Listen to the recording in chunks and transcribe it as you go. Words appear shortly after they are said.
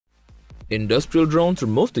Industrial drones are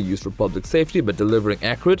mostly used for public safety by delivering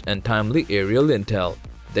accurate and timely aerial intel.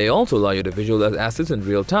 They also allow you to visualize assets in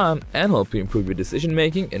real time and help you improve your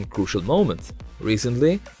decision-making in crucial moments.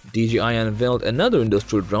 Recently, DJI unveiled another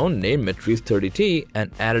industrial drone named Matrice 30T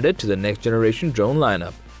and added it to the next-generation drone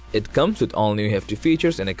lineup. It comes with all-new hefty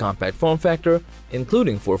features in a compact form factor,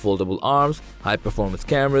 including 4 foldable arms, high-performance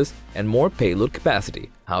cameras, and more payload capacity.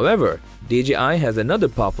 However, DJI has another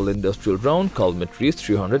popular industrial drone called Matrice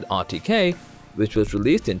 300 RTK, which was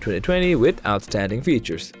released in 2020 with outstanding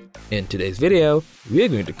features. In today's video, we are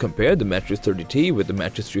going to compare the Matrice 30T with the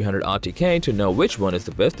Matrice 300 RTK to know which one is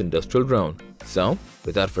the best industrial drone. So,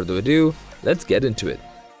 without further ado, let's get into it.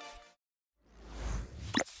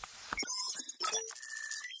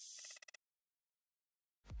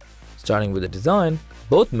 Starting with the design,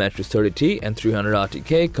 both Matrice 30T and 300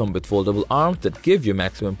 RTK come with foldable arms that give you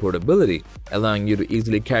maximum portability, allowing you to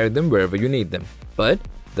easily carry them wherever you need them. But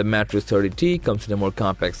the Matrice 30T comes in a more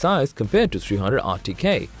compact size compared to 300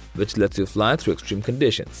 RTK, which lets you fly through extreme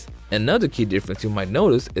conditions. Another key difference you might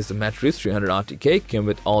notice is the Matrice 300 RTK came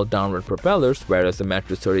with all downward propellers, whereas the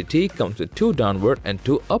Matrice 30T comes with 2 downward and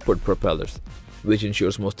 2 upward propellers, which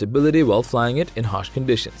ensures more stability while flying it in harsh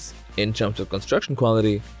conditions. In terms of construction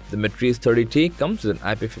quality, the Matrice 30T comes with an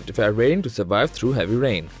IP55 rating to survive through heavy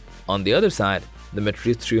rain. On the other side, the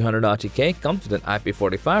Matrice 300 RTK comes with an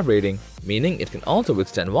IP45 rating, meaning it can also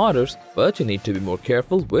withstand waters, but you need to be more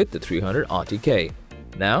careful with the 300 RTK.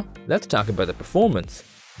 Now, let's talk about the performance.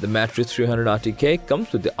 The Matrice 300 RTK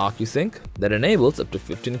comes with the OcuSync that enables up to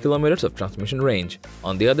 15 km of transmission range.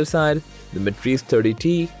 On the other side, the Matrice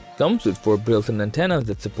 30T comes with 4 built-in antennas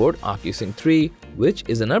that support OcuSync 3, which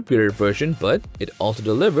is an upgraded version, but it also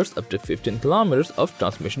delivers up to 15 km of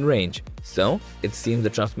transmission range. So, it seems the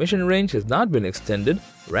transmission range has not been extended,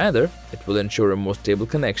 rather, it will ensure a more stable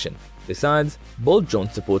connection. Besides, both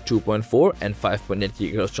drones support 2.4 and 5.8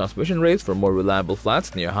 GHz transmission rates for more reliable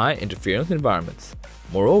flights near high interference environments.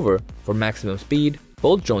 Moreover, for maximum speed,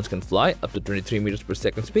 both drones can fly up to 23 meters per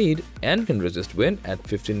second speed and can resist wind at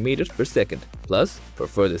 15 meters per second. Plus, for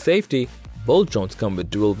further safety, both drones come with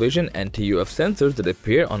dual vision and TUF sensors that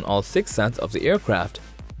appear on all 6 sides of the aircraft,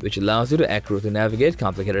 which allows you to accurately navigate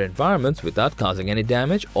complicated environments without causing any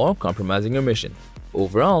damage or compromising your mission.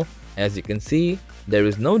 Overall, as you can see, there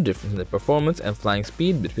is no difference in the performance and flying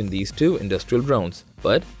speed between these two industrial drones,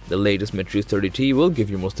 but the latest Matrice 30T will give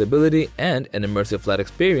you more stability and an immersive flight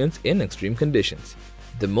experience in extreme conditions.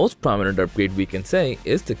 The most prominent upgrade we can say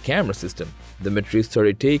is the camera system. The Matrice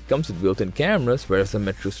 30T comes with built-in cameras, whereas the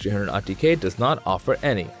Matrice 300 RTK does not offer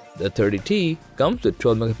any. The 30T comes with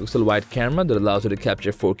 12-megapixel wide camera that allows you to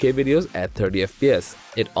capture 4K videos at 30 FPS.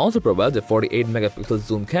 It also provides a 48-megapixel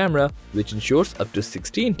zoom camera, which ensures up to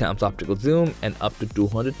 16 times optical zoom and up to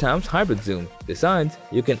 200 times hybrid zoom. Besides,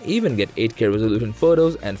 you can even get 8K resolution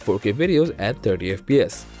photos and 4K videos at 30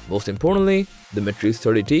 FPS. Most importantly, the Matrice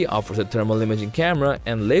 30T offers a thermal imaging camera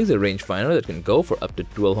and laser rangefinder that can go for up to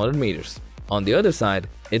 1200 meters. On the other side,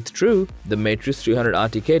 it's true, the Matrice 300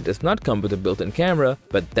 RTK does not come with a built-in camera,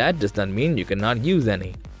 but that does not mean you cannot use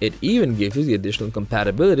any. It even gives you the additional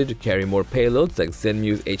compatibility to carry more payloads like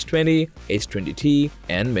ZenMuse H20, H20T,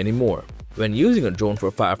 and many more. When using a drone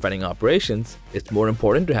for firefighting operations, it's more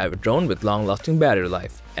important to have a drone with long-lasting battery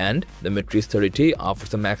life. And the Matrice 30T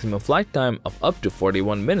offers a maximum flight time of up to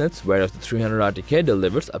 41 minutes, whereas the 300 RTK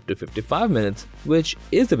delivers up to 55 minutes, which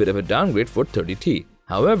is a bit of a downgrade for 30T.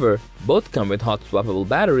 However, both come with hot swappable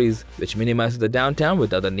batteries, which minimizes the downtime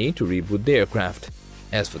without the need to reboot the aircraft.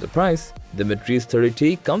 As for the price, the Matrice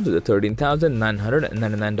 30T comes with a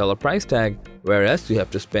 $13,999 price tag, whereas you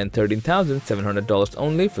have to spend $13,700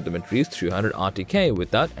 only for the Matrice 300 RTK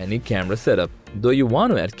without any camera setup. Though you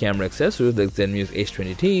want to add camera accessories like ZenMuse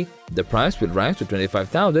H20T, the price will rise to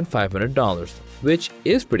 $25,500, which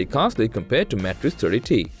is pretty costly compared to Matrice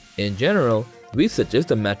 30T. In general, we suggest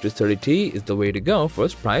the Matrice 30T is the way to go for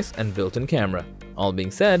its price and built-in camera. All being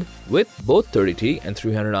said, with both 30T and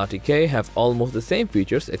 300 RTK have almost the same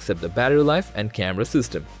features except the battery life and camera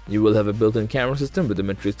system. You will have a built-in camera system with the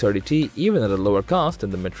Matrice 30T even at a lower cost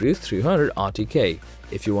than the Matrice 300 RTK.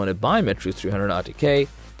 If you want to buy Matrice 300 RTK,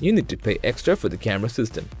 you need to pay extra for the camera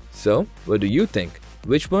system. So, what do you think?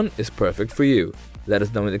 Which one is perfect for you? Let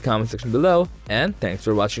us know in the comment section below, and thanks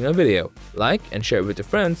for watching our video. Like and share with your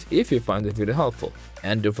friends if you find the video helpful.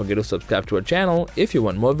 And don't forget to subscribe to our channel if you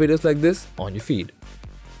want more videos like this on your feed.